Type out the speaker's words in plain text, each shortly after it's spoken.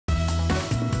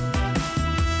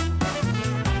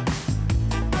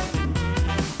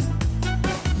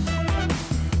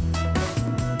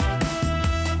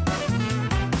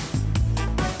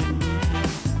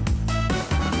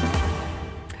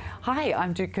Hi,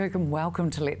 I'm Duke Kirk and welcome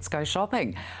to Let's Go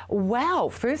Shopping. Wow,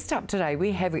 first up today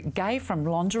we have Gay from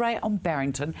Lingerie on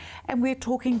Barrington and we're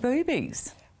talking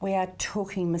boobies. We are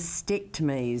talking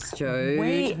mastectomies, Jude.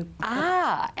 We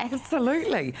are,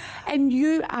 absolutely. And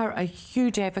you are a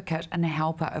huge advocate and a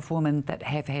helper of women that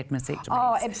have had mastectomies.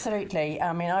 Oh, absolutely.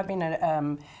 I mean, I've been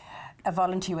a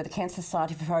volunteer with the Cancer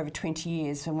Society for over 20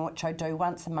 years, in which I do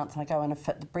once a month I go in and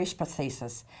fit the breast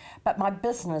prosthesis. But my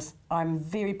business, I'm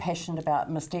very passionate about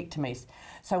mastectomies.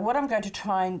 So what I'm going to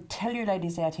try and tell you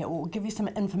ladies out here, or give you some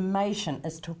information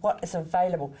as to what is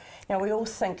available. Now, we all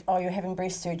think, oh, you're having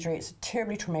breast surgery, it's a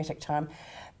terribly traumatic time.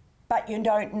 But you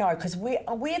don't know, because we're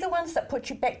the ones that put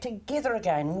you back together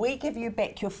again. We give you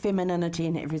back your femininity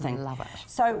and everything. I love it.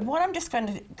 So what I'm just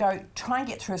going to try and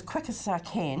get through as quick as I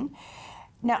can.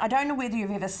 Now, I don't know whether you've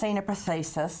ever seen a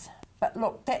prosthesis, but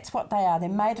look, that's what they are. They're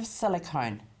made of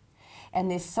silicone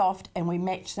and they're soft, and we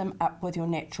match them up with your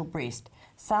natural breast.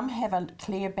 Some have a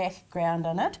clear background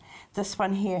in it. This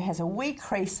one here has a wee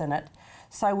crease in it.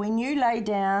 So when you lay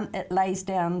down, it lays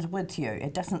down with you.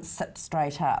 It doesn't sit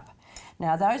straight up.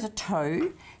 Now, those are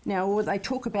two. Now, they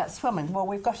talk about swimming. Well,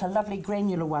 we've got a lovely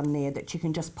granular one there that you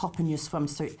can just pop in your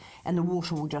swimsuit and the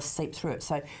water will just seep through it.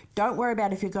 So don't worry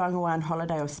about if you're going away on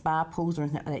holiday or spa pools or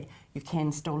anything like that. You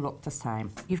can still look the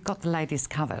same. You've got the ladies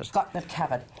covered. Got them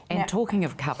covered. And now, talking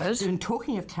of covered... And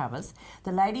talking of covers,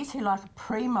 the ladies who like a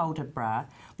pre-moulded bra,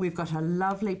 we've got a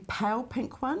lovely pale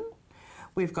pink one.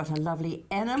 We've got a lovely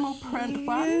animal print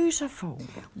one. Beautiful.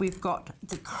 We've got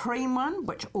the cream one,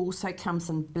 which also comes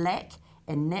in black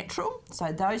and natural.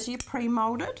 So those are your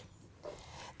pre-moulded.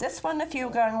 This one, if you're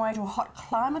going away to a hot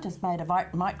climate, is made of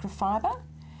microfiber,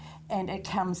 and it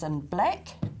comes in black,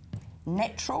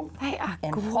 natural, They are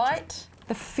and gorgeous. white.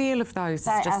 The feel of those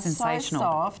is just sensational. They are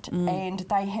so soft, and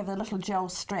they have the little gel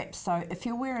straps. So if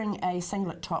you're wearing a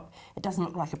singlet top, it doesn't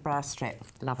look like a bra strap.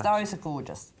 Love it. Those are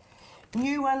gorgeous.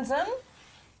 New ones in.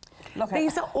 Look,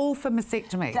 These are all for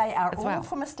mastectomies. They are all well.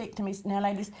 for mastectomies. Now,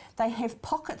 ladies, they have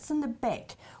pockets in the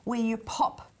back where you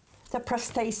pop the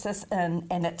prosthesis in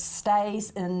and it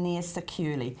stays in there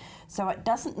securely. So it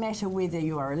doesn't matter whether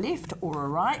you are a left or a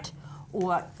right,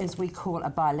 or as we call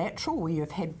a bilateral, where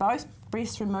you've had both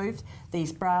breasts removed.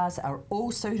 These bras are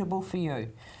all suitable for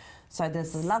you. So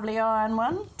there's the lovely iron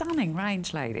one. Stunning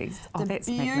range, ladies. Oh, The that's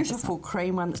beautiful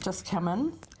cream one that's just come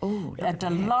in. Ooh, a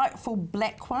delightful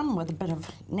black one with a bit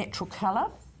of natural colour.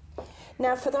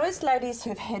 Now, for those ladies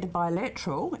who've had a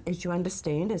bilateral, as you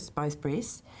understand, as both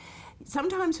breasts,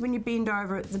 sometimes when you bend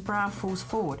over it, the bra falls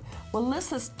forward. Well,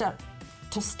 this is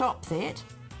to stop that.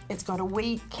 It's got a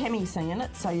wee cami thing in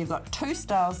it, so you've got two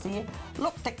styles there.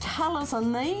 Look, the colours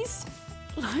in these.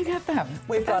 Look at them.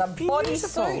 We've got a Beautiful.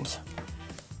 bodysuit.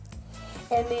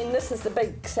 And then this is the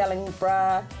big selling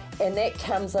bra, and that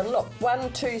comes in, look,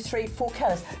 1, 2, 3, 4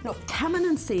 colours. Look, come in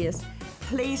and see us.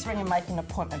 Please ring and make an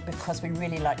appointment, because we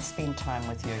really like to spend time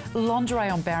with you. Lingerie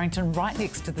on Barrington, right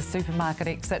next to the supermarket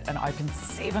exit, and open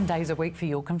 7 days a week for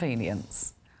your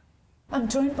convenience. I'm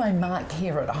joined by Mark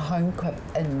here at Home Quip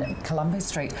in Columbia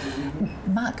Street.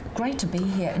 Mark, great to be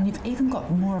here, and you've even got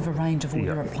more of a range of all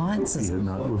your appliances. Yeah,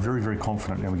 no, we're very, very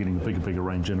confident now we're getting a bigger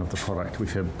range in of the product.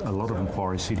 We've had a lot of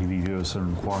inquiries, CTV viewers are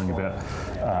inquiring about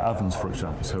ovens, for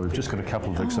example. So we've just got a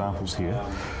couple of examples here.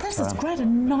 This is great, a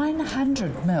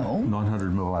 900 mil.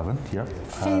 900 mil oven, yep.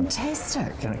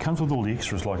 Fantastic. And it comes with all the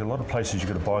extras, like a lot of places you've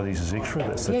got to buy these as extra.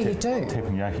 That's the Yeah, you do.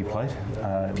 teppanyaki plate,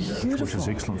 which is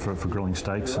excellent for grilling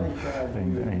steaks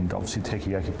and obviously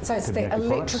teppanyaki. So it's the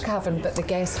electric oven, but the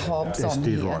gas hob's on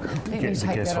here. Right. Let me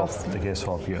take that off. The gas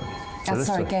hob, yeah.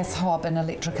 Sorry, gas hob and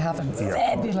electric oven. Yeah.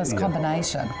 Fabulous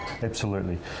combination.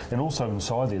 Absolutely. And also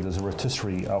inside there's a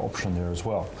rotisserie option there as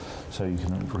well. So you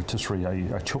can rotisserie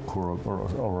a chook or a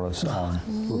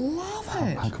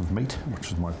hunk of meat,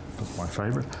 which is my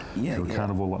favourite. Yeah, if you're a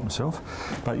carnivore like myself.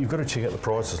 But you've got to check out the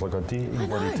prices. Like I dare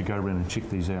anybody to go around and check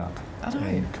these out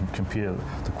and compare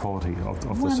the quality of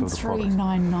this sort of product.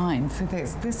 1399 for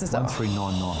this. This is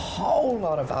 1399. A whole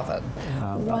lot of oven.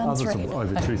 Others are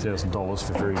over $2,000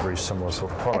 for very, very similar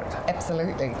sort of product.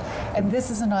 Absolutely. And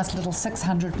this is a nice little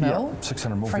 600 mil. Yeah,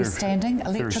 600 mil. Freestanding,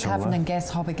 electric oven and gas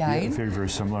hob again. Yeah, very, very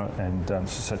similar. And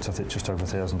so it's, I think, just over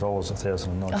 $1,000,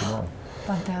 $1,099.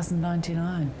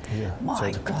 $1,099. Yeah.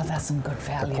 My God, that's some good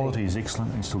value. The quality is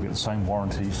excellent. You still get the same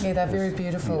warranties. Yeah, they're very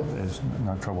beautiful. Yeah, there's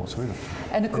no trouble whatsoever.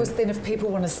 And of course, then if people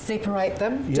want to separate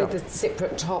them, do the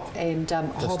separate top and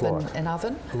hob and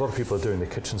oven. A lot of people are doing their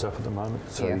kitchens up at the moment,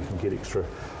 so you can get extra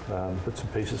bits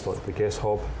and pieces like the gas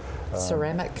hob,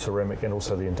 ceramic, and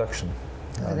also the induction.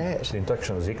 Look at that. The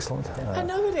induction is excellent. I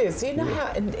know it is. You know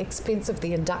how expensive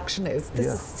the induction is? This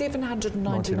is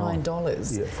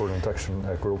 $799. Yeah, for an induction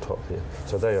grill top,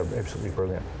 So they are absolutely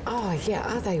brilliant. Oh,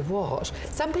 yeah, are they what?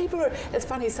 Some people are, it's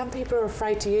funny, some people are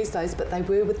afraid to use those, but they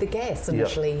were with the gas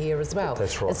initially here as well.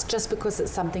 That's right. It's just because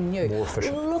it's something new. More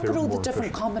efficient. Look at all the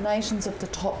different combinations of the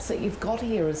tops that you've got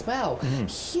here as well.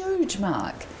 Huge,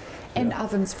 Mark. And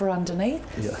ovens for underneath.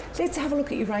 Yeah. Let's have a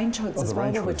look at your range hoods as well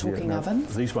while we're talking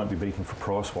ovens. These won't be beaten for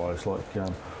price-wise. Like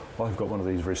I've got one of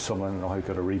these very similar, and I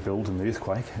got a rebuild in the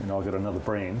earthquake, and I got another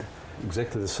brand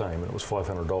exactly the same, and it was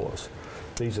 $500.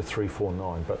 These are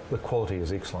 $349, but the quality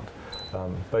is excellent.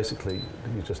 Basically,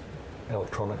 you just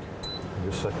electronic, you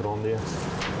just stick it on there,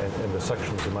 and the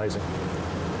suction is amazing.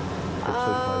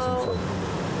 Absolutely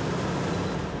amazing.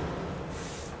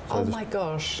 Oh my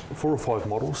gosh. 4 or 5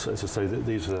 models, as I say,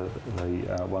 these are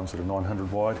the ones that are 900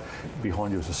 wide.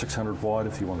 Behind you is a 600 wide.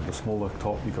 If you wanted a smaller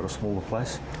top, you've got a smaller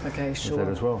place. Okay, sure. With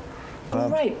that as well.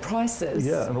 Great prices.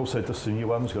 Yeah, and also just the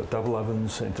new ovens, we've got double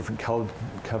ovens and different coloured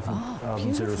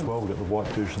ovens there as well. We've got the white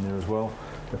version there as well.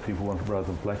 If people want it rather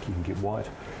than black, you can get white.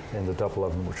 And the double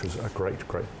oven, which is a great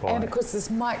buy. And of course, there's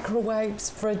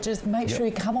microwaves, fridges. Make sure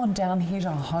you come on down here to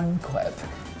HomeQuip.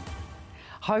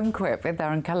 HomeQuip,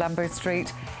 they're in Colombo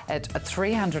Street at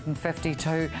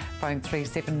 352, phone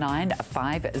 379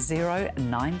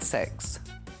 5096.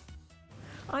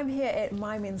 I'm here at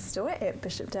My Men's Store at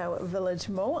Bishopdale Village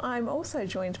Mall. I'm also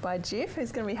joined by Jeff,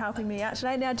 who's going to be helping me out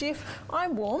today. Now, Jeff,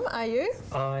 I'm warm. Are you?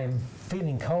 I'm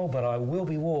feeling cold, but I will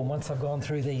be warm once I've gone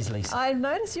through these, Lisa. I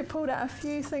noticed you pulled out a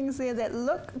few things there that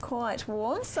look quite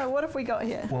warm. So what have we got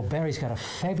here? Well, Barry's got a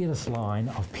fabulous line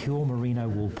of pure merino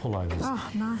wool pullovers. Oh,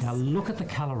 nice. Now, look at the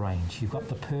colour range. You've got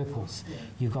the purples,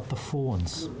 you've got the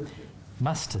fawns,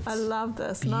 mustards. I love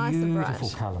this. Nice and bright. Beautiful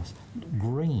colours.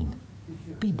 Green.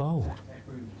 Be bold.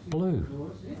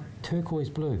 Blue, turquoise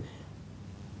blue,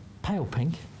 pale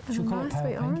pink, she'll call it pale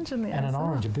pink, orange in there and an well.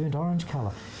 orange, a burnt orange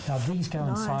colour. Now these go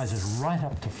in sizes right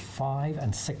up to 5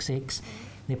 and 6X.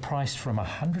 They're priced from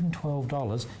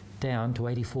 $112 down to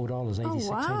 $84, $86,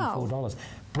 $84.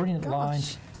 Brilliant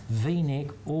lines, V-neck,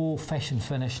 all fashion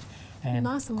finished. And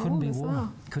nice and couldn't warm be as warmer.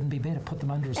 well. Couldn't be better. Put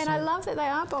them under a And I love that they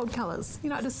are bold colours.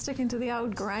 You're not just sticking to the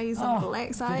old greys and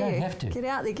blacks, are you? You don't have to. Get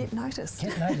out there, get noticed.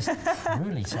 Get noticed,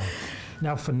 really so.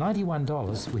 Now for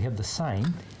 $91, we have the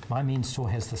same. My Men's Store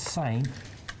has the same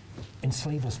in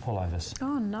sleeveless pullovers.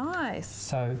 Oh, nice.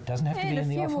 So it doesn't have to be in the office.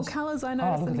 And a few more colours I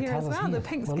noticed in here as well. The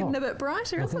pink's getting a bit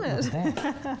brighter, isn't it? Look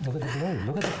at that. Look at the blue.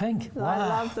 Look at the pink. Wow. I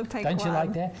love the pink Don't you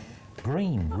like that?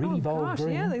 Green, really bold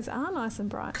green. Yeah, these are nice and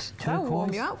bright. Turquoise, They'll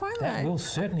warm you up, won't they? That will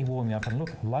certainly warm you up. And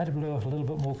look, lighter blue, a little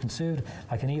bit more conservative,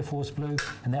 like an Air Force blue,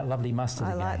 and that lovely mustard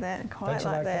again. I like that, quite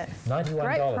like that. $91.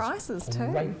 Great prices too.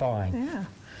 Great buying. Yeah.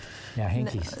 Now,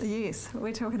 hankies. Yes,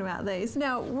 we're talking about these.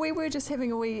 Now, we were just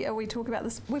having a wee talk about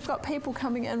this. We've got people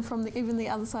coming in from even the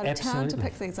other side of town to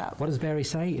pick these up. What does Barry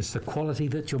say? It's the quality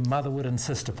that your mother would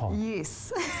insist upon.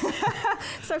 Yes.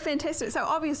 So fantastic. So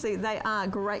obviously they are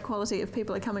great quality if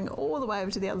people are coming all the way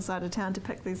over to the other side of town to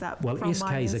pick these up. Well, from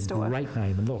SK is a great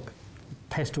name. And look,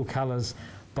 pastel colours,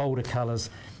 bolder colours.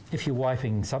 If you're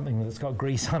wiping something that's got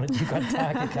grease on it, you've got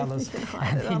darker colours.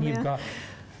 And then you've got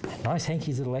nice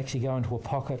hankies that'll actually go into a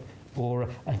pocket, or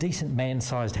a decent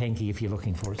man-sized hanky if you're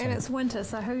looking for it. And it's winter,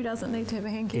 so who doesn't need to have a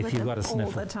hanky with them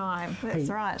all the time? That's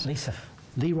right. Lisa,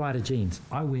 Lee Ryder jeans.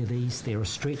 I wear these. They're a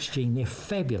stretch jean. They're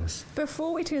fabulous.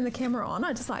 Before we turn the camera on,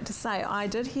 I'd just like to say I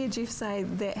did hear Jeff say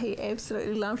that he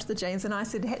absolutely loved the jeans, and I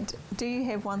said, do you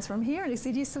have ones from here? And he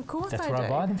said, yes, of course I do. That's where I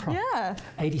buy them from. Yeah.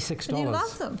 $86. And you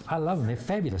love them. I love them. They're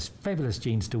fabulous, fabulous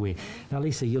jeans to wear. Now,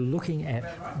 Lisa, you're looking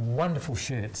at wonderful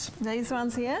shirts. These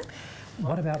ones here?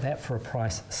 What about that for a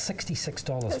price?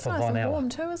 $66 That's for nice Vonella. and warm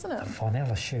too, isn't it?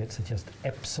 Vonella shirts are just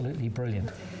absolutely brilliant.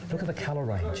 Look at the colour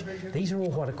range. These are all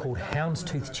what are called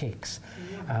houndstooth checks,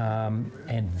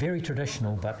 and very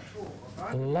traditional, but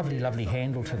lovely, lovely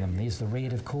handle to them. There's the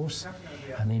red, of course,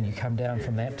 and then you come down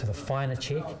from that to the finer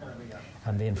check,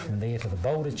 and then from there to the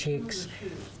bolder checks,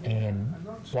 and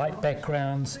white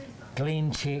backgrounds,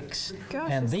 Glen checks,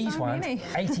 and these ones,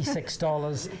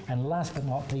 $86, and last but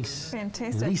not least,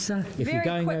 fantastic. Lisa, if you're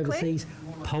going overseas,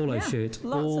 polo shirts,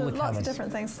 all the colours. Lots of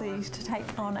different things for you to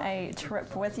take on a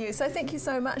trip with you. So thank you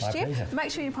so much, Jeff. Pleasure.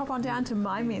 Make sure you pop on down to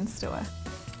My Men's Store.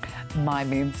 My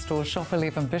Men's Store, Shop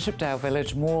 11 Bishopdale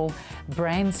Village Mall.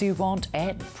 Brands you want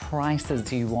at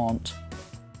prices you want.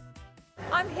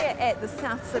 I'm here at the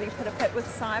South City Pit with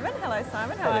Simon. Hello,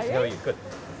 Simon. How are you? How are you? Good.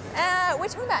 We're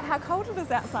talking about how cold it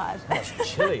is outside. It's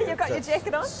chilly. You've got your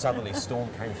jacket on? Southerly storm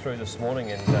came through this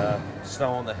morning and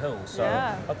snow on the hill. So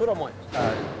I thought I might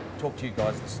talk to you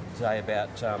guys today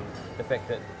about the fact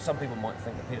that some people might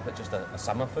think that pita pit's just a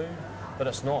summer food, but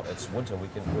it's not. It's winter.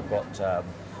 We've got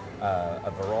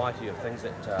a variety of things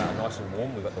that are nice and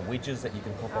warm. We've got the wedges that you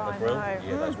can pop on the grill.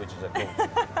 Yeah, those wedges are cool.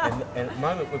 and at the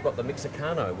moment we've got the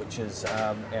Mexicano, which is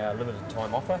our limited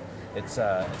time offer. It's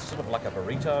sort of like a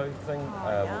burrito thing,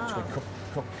 which we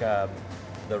cook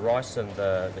the rice and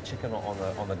the chicken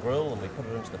on the grill, and we put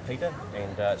it into the pita,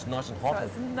 and it's nice and hot. So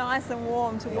it's nice and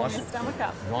warm to warm your stomach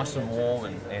up. Nice and warm,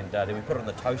 and then we put it in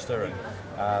the toaster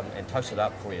and toast it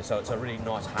up for you. So it's a really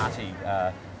nice hearty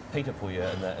pita for you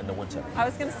in the winter. I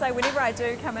was going to say, whenever I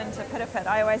do come into Pita Pit,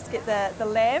 I always get the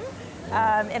lamb,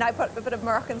 and I put a bit of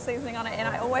Moroccan seasoning on it, and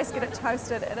I always get it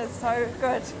toasted. It is so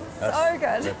good, so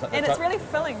good, and it's really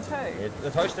filling too. Yeah,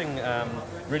 the toasting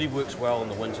really works well in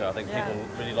the winter. I think people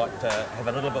really like to have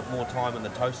a little bit more time in the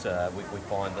toaster, we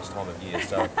find this time of year,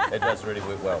 so it does really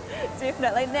work well.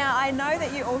 Definitely. Now, I know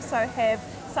that you also have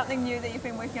something new that you've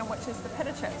been working on, which is the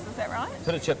pita chips, is that right?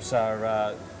 Pita chips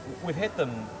are, we've had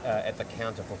them at the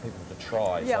counter for people to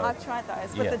try. Yeah, so, I've tried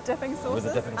those with the dipping sauces.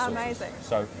 With the dipping sauces. Amazing.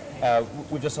 So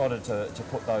we've decided to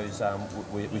put those,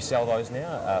 we sell those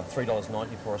now,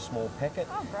 $3.90 for a small packet.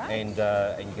 Oh, great.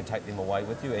 And you can take them away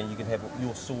with you, and you can have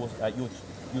your sauce,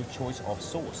 your choice of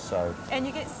sauce. So and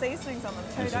you get seasonings on them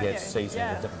too, don't you? you? Get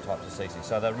seasonings, different types of seasonings.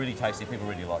 So they're really tasty. People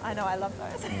really like them. I know, I love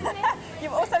those.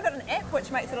 You've also got an app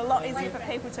which makes it a lot easier for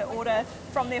people to order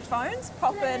from their phones,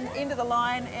 pop in, end of the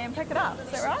line, and pick it up. Is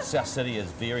that right? South City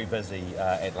is very busy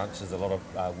at lunch. There's a lot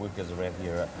of workers around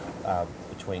here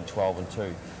between 12 and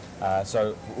 2.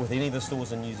 So with any of the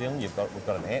stores in New Zealand, we've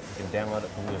got an app. You can download it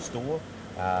from your store.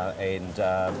 And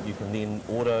you can then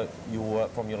order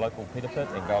from your local pita pit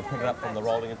and go and pick it up from the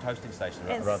rolling and toasting station.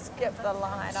 And skip the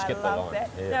line. Skip I the love line. that.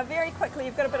 Yeah. Now, very quickly,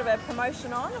 you've got a bit of a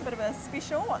promotion on, a bit of a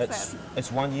special. What's that?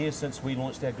 It's 1 year since we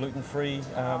launched our gluten-free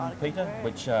pita,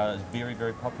 which is very,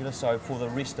 very popular. So for the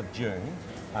rest of June,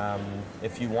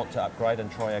 if you want to upgrade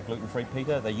and try our gluten-free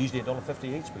pita, they're usually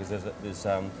 $1.50 each because there's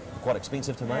quite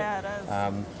expensive to make. Yeah,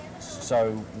 it is.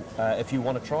 So if you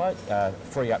want to try it,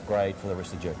 free upgrade for the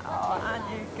rest of June. Oh, aren't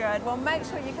you good? Well, make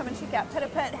sure you come and check out Pita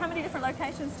Pit. How many different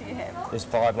locations do you have? There's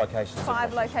 5 locations.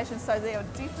 5 locations, so there'll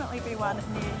definitely be one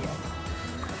near you.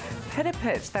 Pita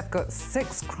Pit, they've got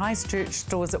 6 Christchurch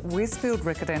stores at Westfield,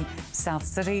 Riccarton, South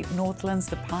City, Northlands,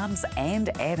 The Palms and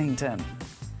Addington.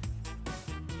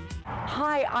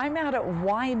 Hi, I'm out at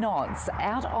Why Nots,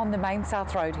 out on the main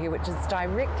South Road here, which is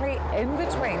directly in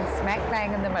between, smack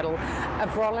bang in the middle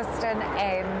of Rolleston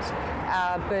and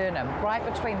Burnham, right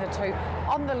between the two,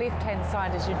 on the left-hand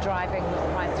side as you're driving with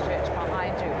Christchurch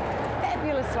behind you.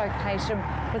 Fabulous location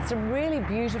with some really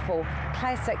beautiful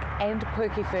classic and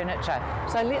quirky furniture.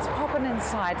 So let's pop in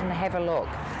inside and have a look.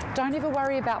 Don't ever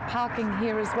worry about parking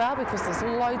here as well, because there's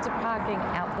loads of parking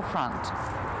out the front.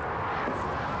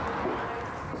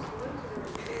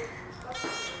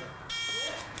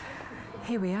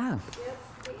 Here we are.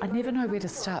 I never know where to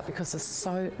start because there's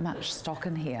so much stock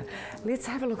in here. Let's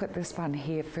have a look at this one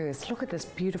here first. Look at this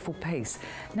beautiful piece.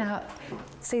 Now,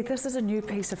 see, this is a new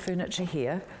piece of furniture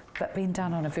here, but been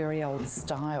done on a very old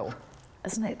style.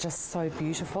 Isn't it just so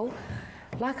beautiful?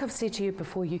 Like I've said to you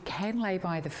before, you can lay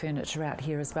by the furniture out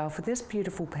here as well. For this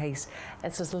beautiful piece,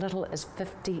 it's as little as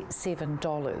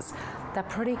 $57. They're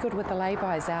pretty good with the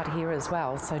lay-bys out here as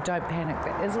well, so don't panic.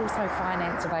 There is also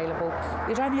finance available.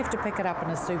 You don't have to pick it up in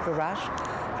a super rush.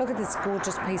 Look at this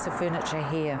gorgeous piece of furniture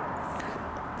here.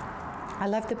 I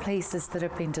love the pieces that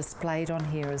have been displayed on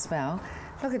here as well.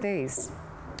 Look at these,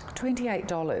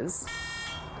 $28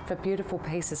 for beautiful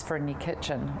pieces for in your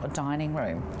kitchen or dining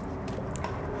room.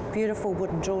 Beautiful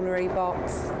wooden jewellery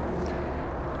box.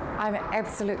 I'm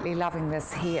absolutely loving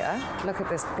this here. Look at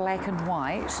this black and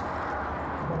white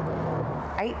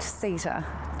 8-seater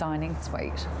dining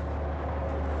suite.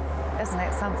 Isn't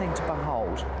that something to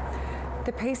behold?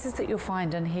 The pieces that you'll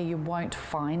find in here you won't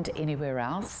find anywhere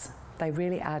else. They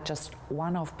really are just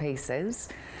one-off pieces.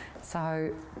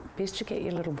 So best you get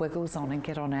your little wiggles on and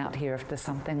get on out here if there's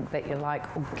something that you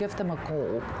like, or give them a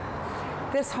call.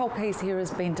 This whole piece here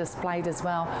has been displayed as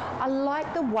well. I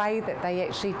like the way that they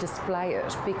actually display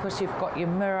it, because you've got your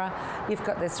mirror, you've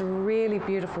got this really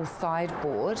beautiful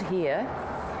sideboard here,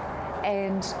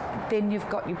 and then you've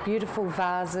got your beautiful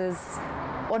vases,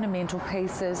 ornamental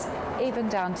pieces, even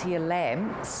down to your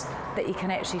lamps that you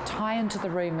can actually tie into the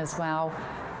room as well,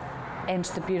 and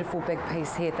the beautiful big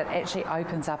piece here that actually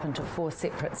opens up into 4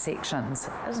 separate sections.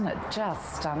 Isn't it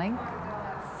just stunning?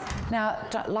 Now,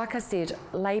 like I said,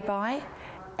 lay-by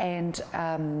and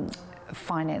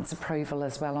finance approval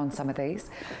as well on some of these.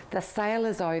 The sale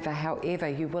is over, however,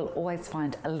 you will always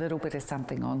find a little bit of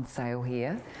something on sale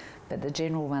here, but the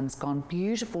general one's gone.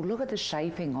 Beautiful, look at the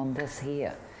shaping on this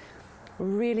here.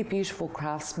 Really beautiful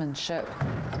craftsmanship.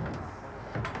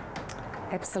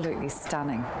 Absolutely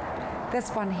stunning. This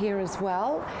one here as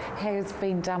well has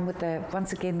been done with the,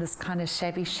 once again, this kind of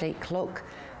shabby chic look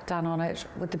done on it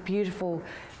with the beautiful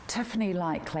Tiffany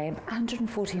light clamp,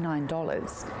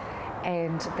 $149.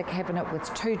 And the cabinet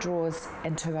with 2 drawers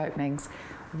and 2 openings.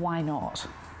 Why not?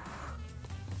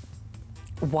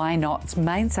 Why not? It's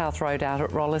Main South Road out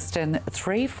at Rolleston,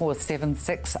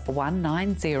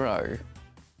 3476-190.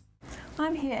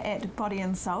 I'm here at Body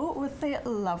and Soul with the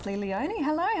lovely Leonie.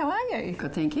 Hello, how are you?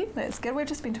 Good, thank you. That's good. We've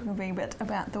just been talking a wee bit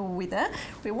about the weather.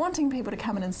 We're wanting people to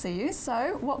come in and see you,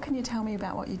 so what can you tell me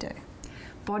about what you do?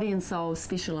 Body and Soul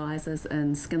specialises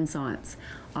in skin science.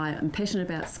 I am passionate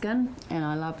about skin and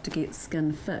I love to get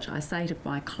skin fit. I say to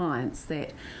my clients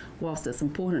that whilst it's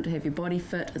important to have your body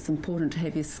fit, it's important to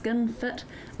have your skin fit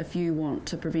if you want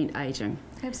to prevent ageing.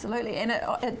 Absolutely, and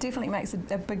it definitely makes a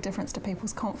big difference to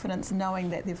people's confidence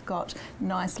knowing that they've got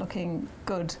nice looking,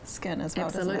 good skin as well.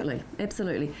 Absolutely, doesn't it?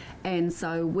 absolutely. And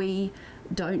so we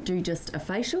don't do just a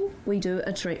facial, we do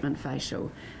a treatment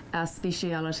facial. Our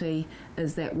speciality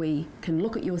is that we can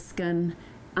look at your skin,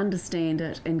 understand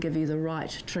it and give you the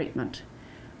right treatment.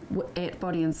 At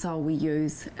Body and Soul we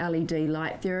use LED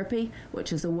light therapy,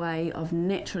 which is a way of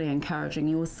naturally encouraging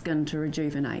your skin to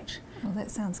rejuvenate. Well,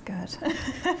 that sounds good.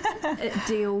 It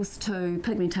deals to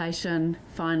pigmentation,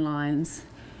 fine lines,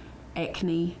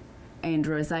 acne and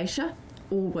rosacea,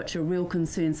 all which are real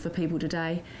concerns for people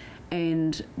today.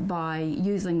 And by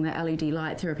using the LED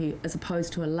light therapy as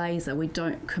opposed to a laser, we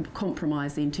don't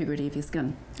compromise the integrity of your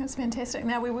skin. That's fantastic.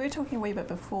 Now, we were talking a wee bit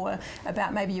before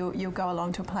about maybe you'll go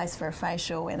along to a place for a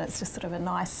facial and it's just sort of a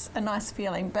nice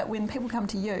feeling, but when people come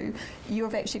to you,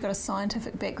 you've actually got a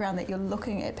scientific background that you're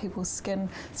looking at people's skin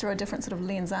through a different sort of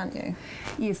lens, aren't you?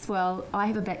 Yes, well, I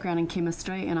have a background in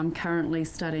chemistry and I'm currently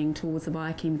studying towards a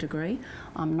biochem degree.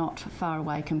 I'm not far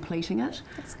away completing it.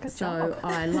 That's a good so job.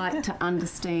 I like to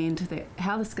understand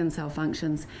how the skin cell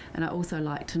functions, and I also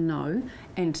like to know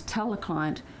and tell the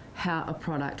client how a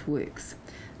product works.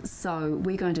 So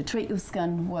we're going to treat your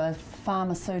skin with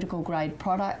pharmaceutical grade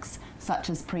products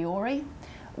such as Priori,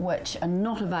 which are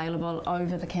not available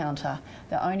over the counter.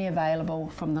 They're only available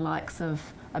from the likes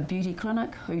of a beauty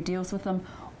clinic who deals with them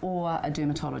or a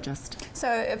dermatologist.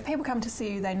 So if people come to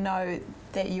see you, they know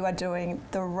that you are doing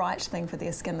the right thing for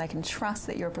their skin. They can trust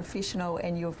that you're a professional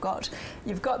and you've got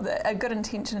a good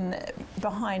intention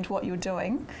behind what you're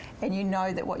doing, and you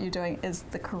know that what you're doing is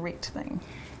the correct thing.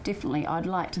 Definitely, I'd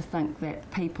like to think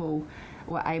that people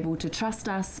were able to trust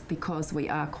us because we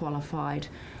are qualified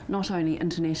not only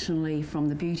internationally from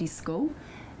the beauty school,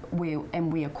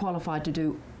 and we are qualified to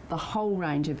do the whole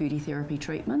range of beauty therapy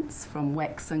treatments, from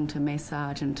waxing to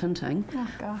massage and tinting. Oh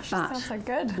gosh, but that sounds so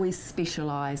good. We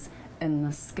specialise in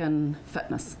the skin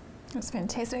fitness. That's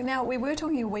fantastic. Now, we were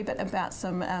talking a wee bit about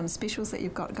some specials that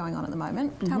you've got going on at the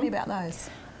moment. Tell me about those.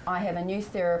 I have a new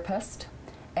therapist,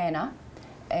 Anna,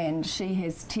 and she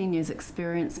has 10 years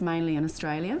experience mainly in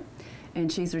Australia, and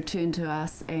she's returned to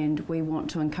us and we want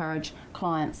to encourage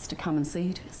clients to come and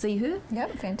see her.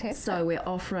 Yep, fantastic. So we're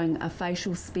offering a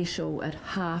facial special at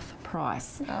half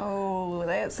price. Oh,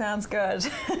 that sounds good.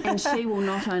 And she will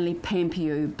not only pamper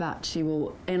you, but she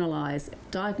will analyse,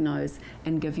 diagnose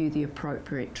and give you the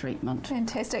appropriate treatment.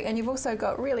 Fantastic. And you've also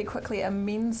got, really quickly, a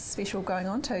men's special going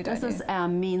on too, don't you? This is our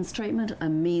men's treatment, a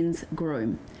men's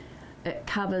groom. It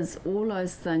covers all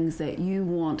those things that you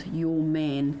want your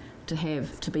man to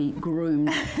have to be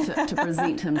groomed to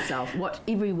present himself, what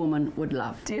every woman would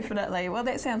love. Definitely. Well,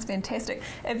 that sounds fantastic.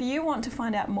 If you want to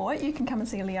find out more, you can come and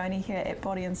see Leonie here at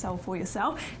Body and Soul for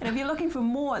yourself. And if you're looking for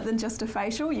more than just a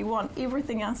facial, you want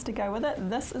everything else to go with it,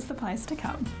 this is the place to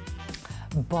come.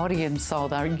 Body and Soul,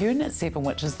 they're in Unit 7,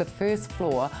 which is the first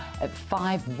floor at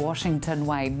 5 Washington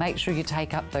Way. Make sure you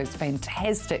take up those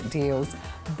fantastic deals.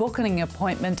 Booking an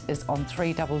appointment is on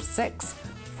 366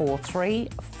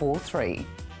 4343.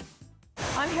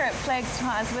 I'm here at Flags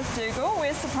Tyres with Dougal,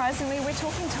 where surprisingly we're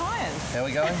talking tyres. How are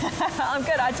we going? I'm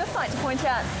good. I'd just like to point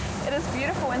out it is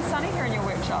beautiful and sunny here in your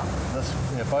workshop.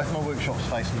 Both my workshops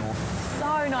face north.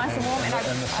 so nice and warm, and I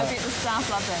bet the staff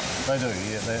love that. They do,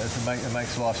 yeah. It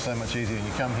makes life so much easier. And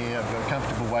you come here, we've got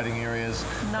comfortable waiting areas.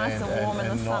 Nice and warm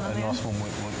in the sun in there. Nice warm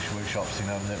workshops, you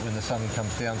know, and when the sun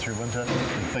comes down through winter,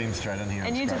 it beams straight in here.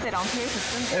 And you did that on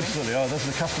purpose, didn't you? Absolutely. Oh, this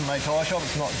is a custom-made tyre shop.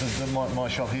 It's not my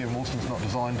shop here in Woolston's not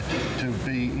designed to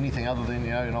be anything other than,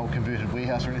 you know, an old converted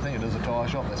warehouse or anything. It is a tyre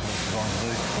shop. That's what it's designed to do.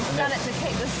 You've done it to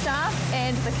keep the staff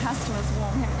and the customers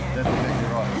warm, haven't you? That's exactly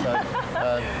right.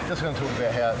 So, just going to talk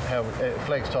about how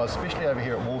Flags Tyres, especially over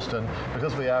here at Woolston,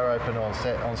 because we are open on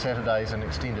Saturdays and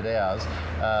extended hours.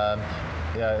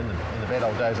 You know, in the bad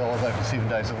old days, I was open 7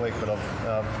 days a week, but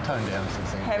I've toned down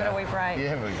since then. Having a wee break. Yeah,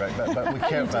 having a wee break. But we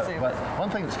carry. but one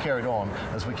thing that's carried on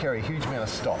is we carry a huge amount of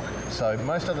stock. So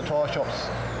most other tyre shops,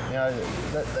 you know,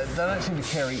 they don't seem to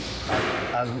carry,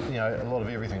 you know, a lot of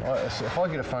everything. If I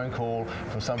get a phone call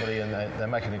from somebody and they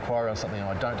make an inquiry on something and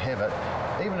I don't have it,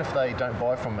 even if they don't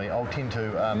buy from me, I'll tend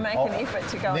to make an effort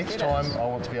to go and get it. Next time, I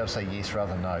want to be able to say yes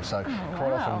rather than no. So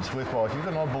quite often it's worthwhile. If you've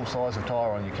got an oddball size of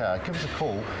tyre on your car, give us a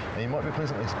call and you might be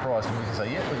pleasantly surprised and we can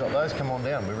say, yeah, we've got those, come on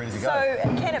down, we're ready to go. So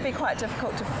can it be quite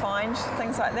difficult to find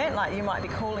things like that? Like you might be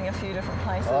calling a few different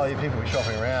places? Oh, yeah, people will be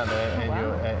shopping around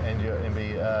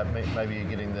maybe you're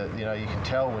getting the, you know, you can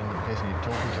tell when the person you're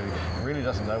talking to really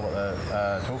doesn't know what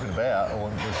they're talking about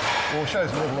or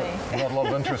shows not a lot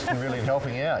of interest in really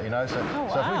helping out, you know. So if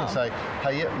we can say,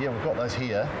 hey, yeah, we've got those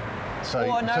here. So,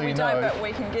 or no, we don't, but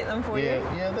we can get them for you.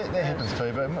 Yeah, that happens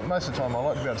too. But most of the time, I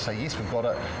like to be able to say yes, we've got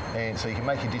it, and so you can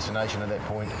make your destination at that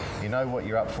point. You know what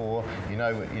you're up for. You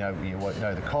know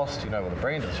the cost. You know what the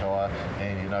brand of the tyre,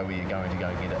 and you know where you're going to go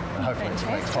and get it. And hopefully, it's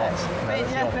Flags Tyres.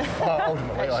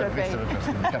 Ultimately, I have best of interest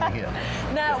in coming here.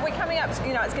 Now we're coming up.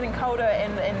 You know, it's getting colder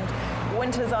and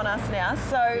winter's on us now.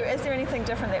 So, is there anything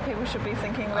different that people should be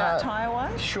thinking about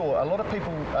tyre-wise? Sure. A lot of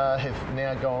people have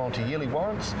now gone on to yearly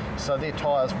warrants, so their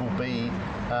tyres will be,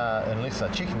 unless they're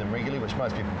checking them regularly, which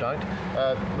most people don't,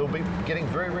 they'll be getting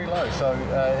very, very low. So,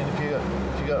 and if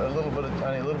you got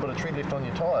only a little bit of tread left on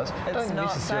your tyres, don't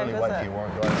necessarily wait for your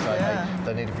warrant guy to say, hey,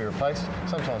 they need to be replaced.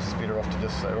 Sometimes it's better off to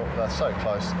just say, well, they're so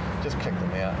close, just kick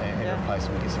them out and replace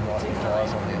them and get some nice new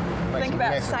tyres on there. Think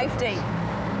about safety.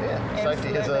 Yeah, safety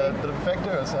is a bit of a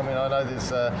factor. I mean, I know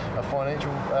there's a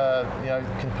financial,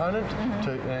 component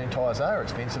to. Tyres are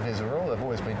expensive as a rule. They've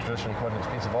always been traditionally quite an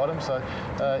expensive item. So,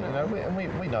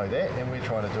 we know that, and we're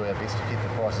trying to do our best to keep the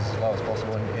prices as low as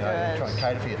possible, and try and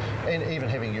cater for you. And even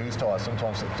having used tyres,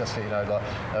 sometimes it just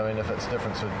if it's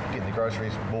different to getting the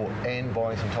groceries bought and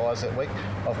buying some tyres that week,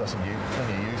 I've got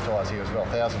plenty of used tyres here as well.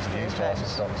 Thousands of used tyres in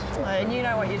stock. And you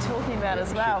know what you're talking about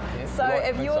as well. So,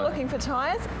 if you're looking for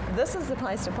tyres, this is the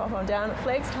place to pop on down at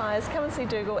Flags Tyres. Come and see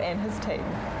Dougal and his team.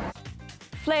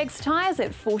 Flags Tyres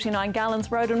at 49 Garlands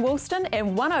Road in Woolston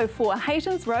and 104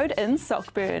 Haytons Road in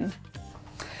Sockburn.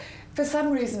 For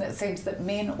some reason it seems that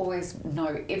men always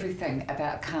know everything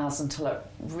about cars until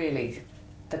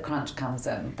the crunch comes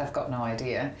in. They've got no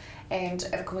idea. And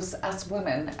of course us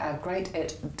women are great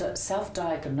at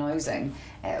self-diagnosing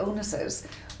our illnesses.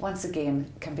 Once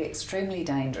again, can be extremely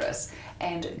dangerous,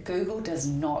 and Google does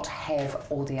not have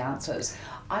all the answers.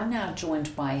 I'm now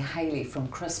joined by Hayley from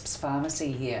Crisp's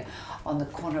Pharmacy here on the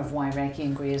corner of Wairaki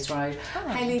and Greers Road.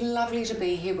 Hi. Hayley, lovely to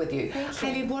be here with you.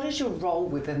 Hayley, what is your role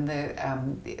within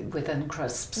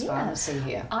Crisp's Pharmacy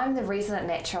here? I'm the resident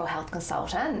natural health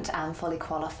consultant, fully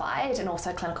qualified, and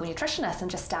also clinical nutritionist,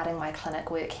 and just starting my clinic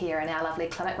work here in our lovely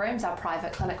clinic rooms, our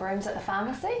private clinic rooms at the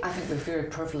pharmacy. I think we're very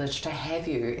privileged to have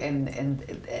you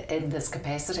in this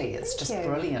capacity. It's just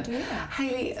brilliant. Yeah.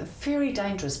 Hayley, very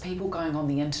dangerous people going on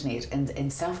the internet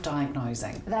and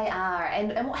self-diagnosing. They are,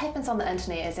 and what happens on the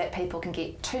internet is that people can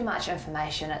get too much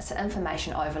information. It's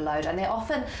information overload, and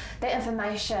often that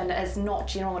information is not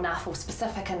general enough or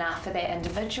specific enough for that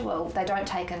individual. They don't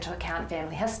take into account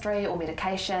family history or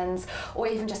medications, or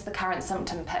even just the current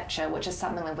symptom picture, which is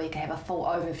something that we can have a full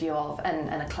overview of in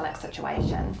a clinic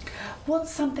situation. What's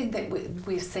something that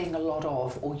we're seeing a lot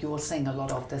of, or you're seeing a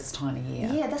lot of this time of year?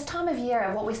 Yeah, this time of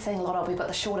year, what we're seeing a lot of, we've got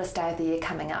the shortest day of the year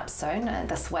coming up soon,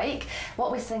 this week.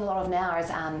 What we're seeing a lot of now is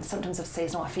symptoms of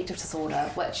seasonal affective disorder,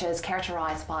 which is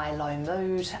characterised by low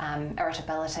mood,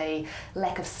 irritability,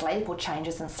 lack of sleep or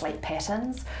changes in sleep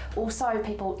patterns. Also,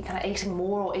 people kind of eating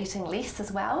more or eating less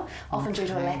as well, often due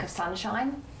to a lack of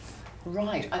sunshine.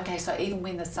 Right, okay, so even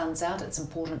when the sun's out, it's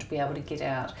important to be able to get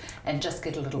out and just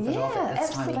get a little bit of it this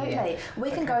time of year. Absolutely.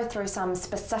 We can go through some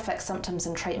specific symptoms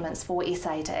and treatments for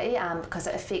SAD because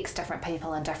it affects different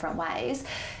people in different ways.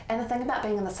 And the thing about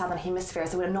being in the southern hemisphere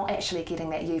is that we're not actually getting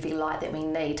that UV light that we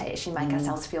need to actually make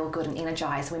ourselves feel good and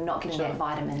energised. We're not getting that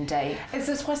vitamin D. Is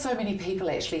this why so many people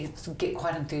actually get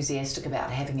quite enthusiastic about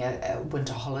having a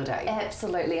winter holiday?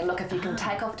 Absolutely. And look, if you can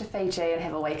take off to Fiji and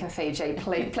have a week in Fiji,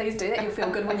 please do that. You'll feel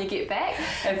good when you get back.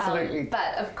 Absolutely.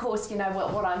 But of course, you know,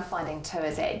 what I'm finding too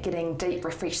is that getting deep,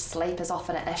 refreshed sleep is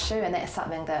often an issue, and that's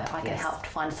something that I can help to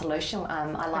find a solution.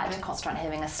 I like to concentrate on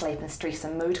having a sleep and stress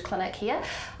and mood clinic here.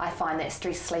 I find that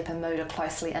stress, sleep and mood are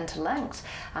closely interlinked.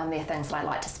 They're things that I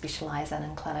like to specialise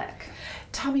in clinic.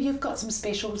 Tell me, you've got some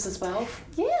specials as well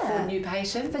for new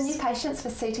patients? For new patients, for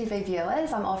CTV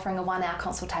viewers, I'm offering a 1-hour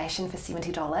consultation for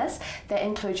 $70. That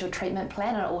includes your treatment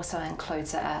plan, and it also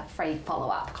includes a free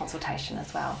follow-up consultation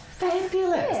as well.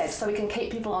 Fabulous! Yeah, so we can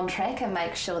keep people on track and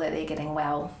make sure that they're getting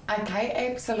well. Okay,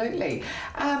 absolutely.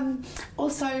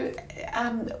 Also,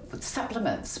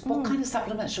 supplements. What kind of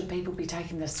supplements should people be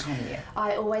taking this time of year?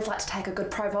 I always like to take a good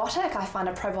probiotic. I find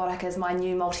a probiotic is my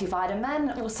new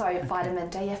multivitamin, also vitamin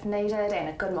D if needed, and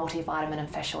a good multivitamin and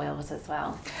fish oils as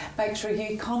well. Make sure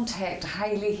you contact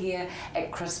Hayley here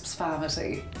at Crisp's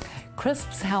Pharmacy.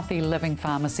 Crisp's Healthy Living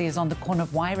Pharmacy is on the corner of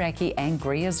Wairaki and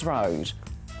Greers Road.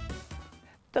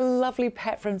 The lovely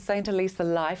Pat from St Elisa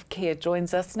Life Care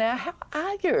joins us now. How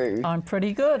are you? I'm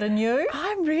pretty good, and you?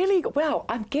 I'm really well.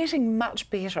 I'm getting much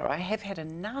better. I have had a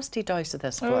nasty dose of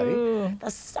this flu.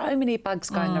 There's so many bugs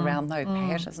going around though,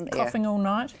 Pat, isn't there? Coughing all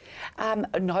night?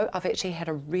 No, I've actually had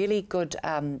a really good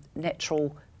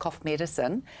natural cough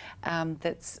medicine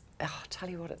that's, I'll tell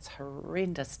you what, it's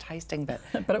horrendous tasting, but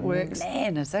it works.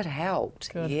 Man, has it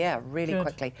helped. Good. Yeah, really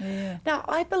quickly. Yeah. Now,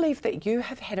 I believe that you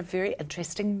have had a very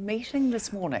interesting meeting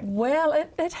this morning. Well,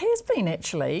 it has been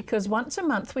actually, because once a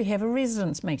month we have a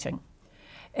residents meeting,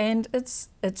 and it's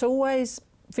always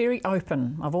very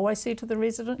open. I've always said to the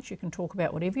residents, you can talk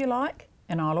about whatever you like,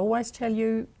 and I'll always tell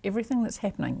you everything that's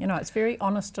happening. You know, it's very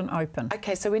honest and open.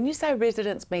 Okay, so when you say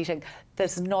residents meeting,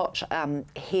 there's not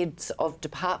heads of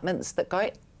departments that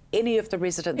go. Any of the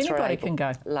residents are able. Anybody can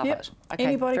go. Love it. Okay,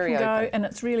 anybody very can open. go, and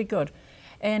it's really good.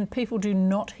 And people do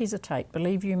not hesitate,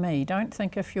 believe you me. Don't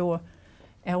think if you're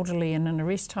elderly and in a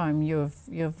rest home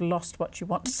you've lost what you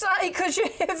want to say, because you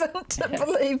haven't,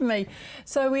 believe me.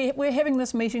 So we're having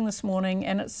this meeting this morning,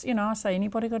 and it's, you know, I say,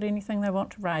 anybody got anything they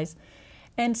want to raise?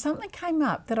 And something came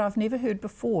up that I've never heard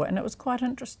before, and it was quite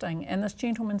interesting. And this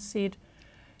gentleman said,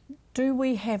 do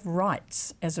we have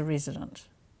rights as a resident?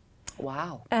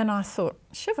 Wow. And I thought,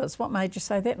 shivers, what made you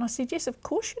say that? And I said, yes, of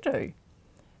course you do.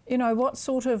 You know, what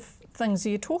sort of things are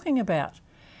you talking about?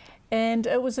 And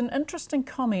it was an interesting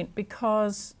comment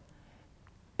because,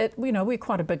 you know, we're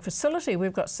quite a big facility.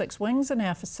 We've got 6 wings in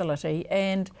our facility,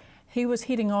 and he was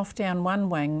heading off down one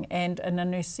wing, and a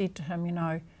nurse said to him, you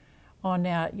know, oh,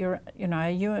 now, you're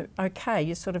okay,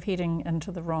 you're sort of heading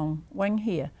into the wrong wing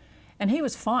here. And he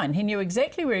was fine. He knew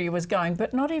exactly where he was going,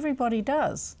 but not everybody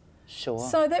does. Sure.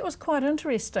 So that was quite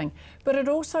interesting. But it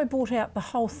also brought out the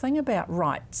whole thing about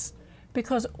rights,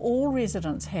 because all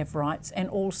residents have rights and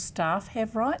all staff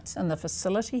have rights and the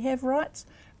facility have rights,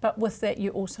 but with that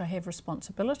you also have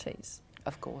responsibilities.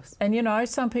 Of course. And you know,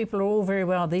 some people are all very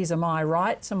well, these are my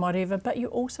rights and whatever, but you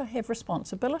also have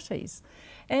responsibilities.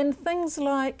 And things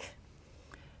like,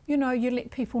 you know, you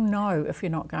let people know if you're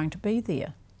not going to be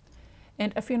there.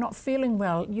 And if you're not feeling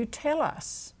well, you tell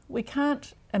us. We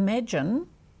can't imagine,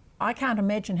 I can't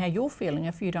imagine how you're feeling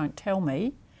if you don't tell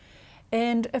me.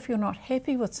 And if you're not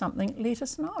happy with something, let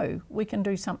us know. We can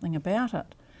do something about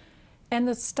it. And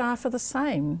the staff are the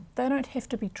same. They don't have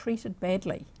to be treated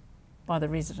badly by the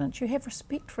residents. You have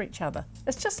respect for each other.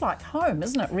 It's just like home,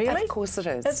 isn't it, really? Of course it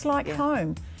is. It's like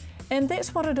home. And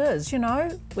that's what it is, you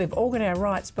know. We've all got our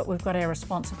rights, but we've got our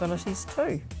responsibilities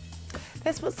too.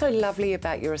 That's what's so lovely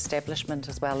about your establishment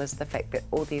as well, is the fact that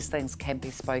all these things can be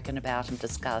spoken about and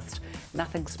discussed.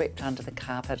 Nothing swept under the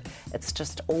carpet. It's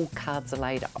just all cards are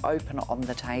laid open on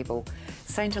the table.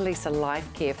 St Elisa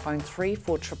Life Care, phone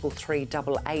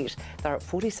 343388. They're at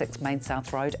 46 Main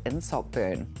South Road in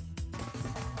Sockburn.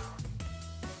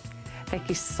 Thank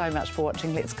you so much for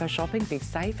watching Let's Go Shopping. Be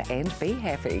safe and be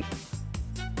happy.